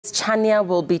Gladys Chania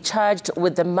will be charged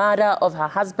with the murder of her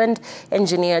husband,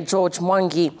 engineer George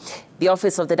Mwangi. The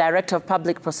Office of the Director of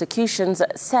Public Prosecutions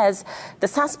says the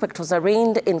suspect was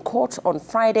arraigned in court on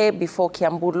Friday before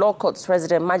Kiambu Law Court's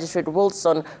Resident Magistrate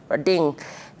Wilson Rading.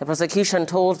 The prosecution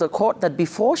told the court that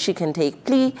before she can take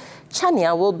plea,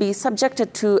 Chania will be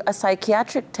subjected to a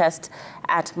psychiatric test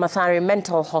at Mathare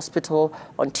Mental Hospital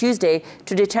on Tuesday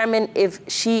to determine if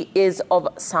she is of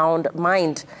sound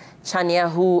mind. Chania,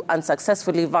 who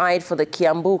unsuccessfully vied for the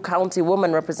Kiambu County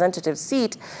Women Representative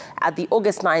seat at the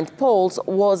August 9th polls,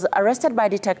 was arrested by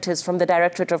detectives from the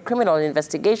Directorate of Criminal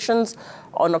Investigations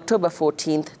on October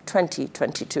 14th,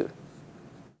 2022.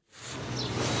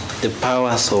 The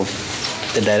powers of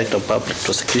the Director of Public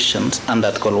Prosecutions under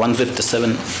Article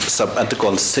 157,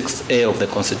 sub-article 6A of the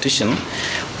Constitution,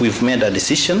 we've made a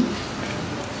decision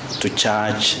to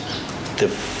charge the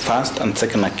first and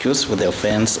second accused with the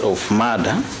offense of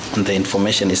murder, and the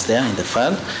information is there in the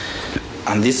file.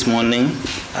 And this morning,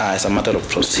 as a matter of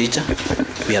procedure,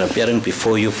 we are appearing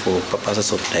before you for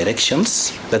purposes of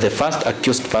directions that the first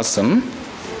accused person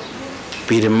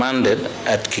be remanded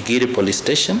at Kigiri Police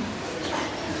Station,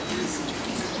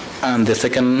 and the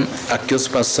second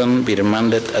accused person be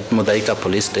remanded at Mudaika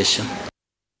Police Station.